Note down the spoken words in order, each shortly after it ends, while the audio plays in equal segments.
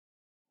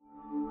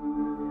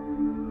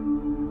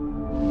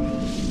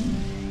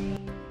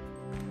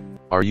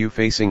Are you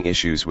facing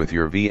issues with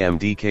your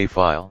VMDK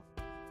file?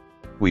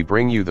 We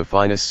bring you the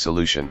finest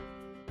solution.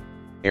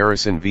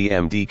 Aryson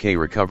VMDK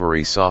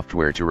recovery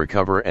software to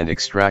recover and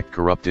extract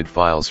corrupted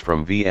files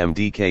from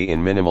VMDK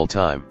in minimal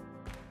time.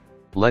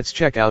 Let's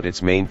check out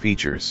its main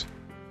features.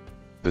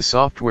 The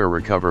software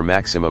recover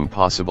maximum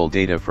possible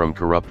data from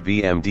corrupt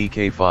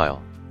VMDK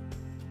file.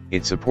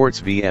 It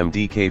supports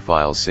VMDK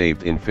files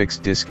saved in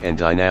fixed disk and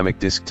dynamic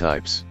disk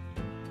types.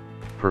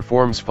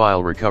 Performs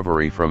file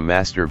recovery from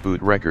master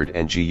boot record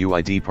and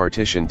GUID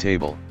partition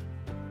table.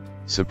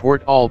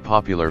 Support all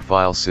popular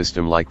file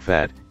system like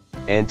FAT,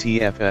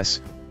 NTFS,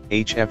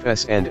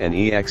 HFS and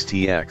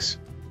NEXTX.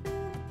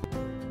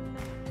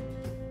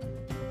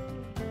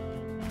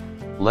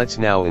 Let's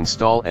now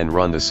install and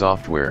run the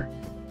software.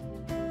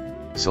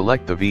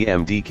 Select the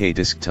VMDK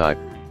disk type,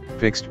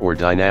 fixed or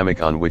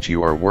dynamic on which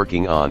you are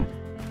working on.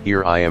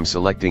 Here I am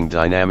selecting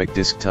dynamic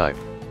disk type.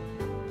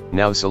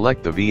 Now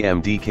select the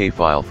VMDK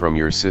file from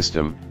your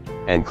system,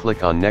 and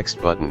click on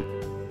Next button.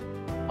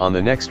 On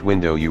the next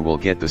window you will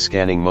get the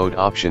scanning mode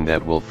option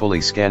that will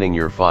fully scanning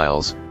your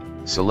files.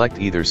 Select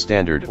either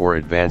standard or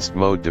advanced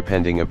mode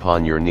depending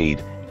upon your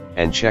need,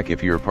 and check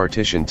if your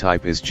partition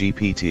type is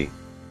GPT.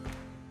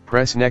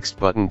 Press Next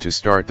button to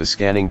start the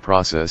scanning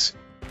process.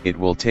 It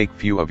will take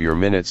few of your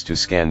minutes to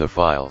scan the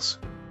files.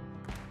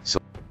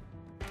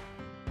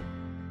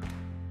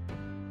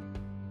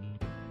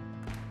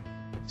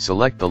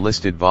 Select the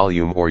listed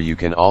volume, or you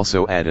can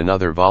also add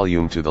another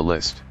volume to the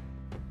list.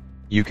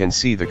 You can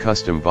see the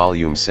custom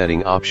volume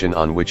setting option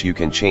on which you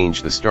can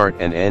change the start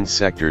and end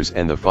sectors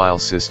and the file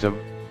system.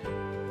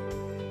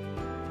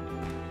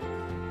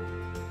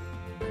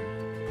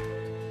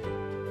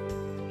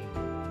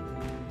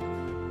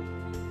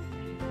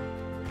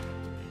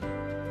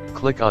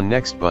 Click on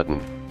Next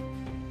button.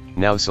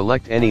 Now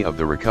select any of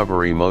the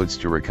recovery modes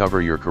to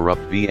recover your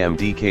corrupt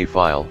VMDK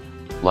file.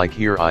 Like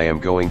here I am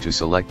going to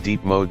select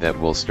deep mode that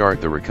will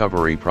start the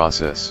recovery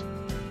process.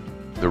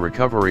 The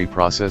recovery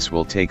process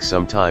will take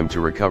some time to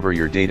recover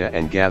your data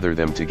and gather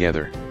them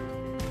together.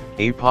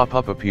 A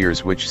pop-up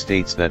appears which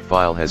states that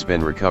file has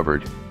been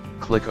recovered.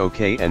 Click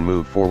OK and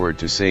move forward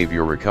to save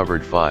your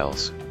recovered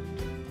files.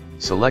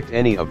 Select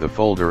any of the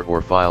folder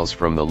or files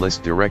from the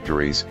list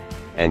directories,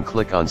 and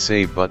click on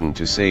Save button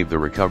to save the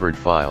recovered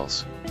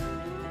files.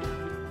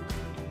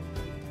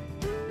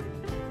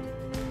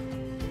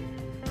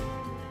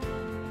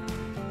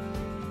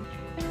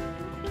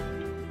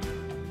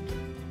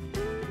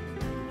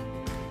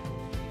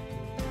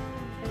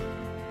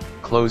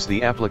 Close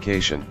the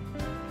application.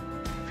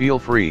 Feel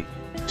free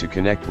to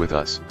connect with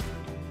us.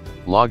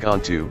 Log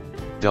on to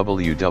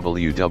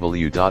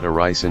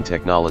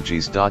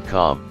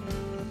www.arysontechnologies.com.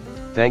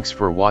 Thanks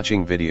for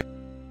watching video.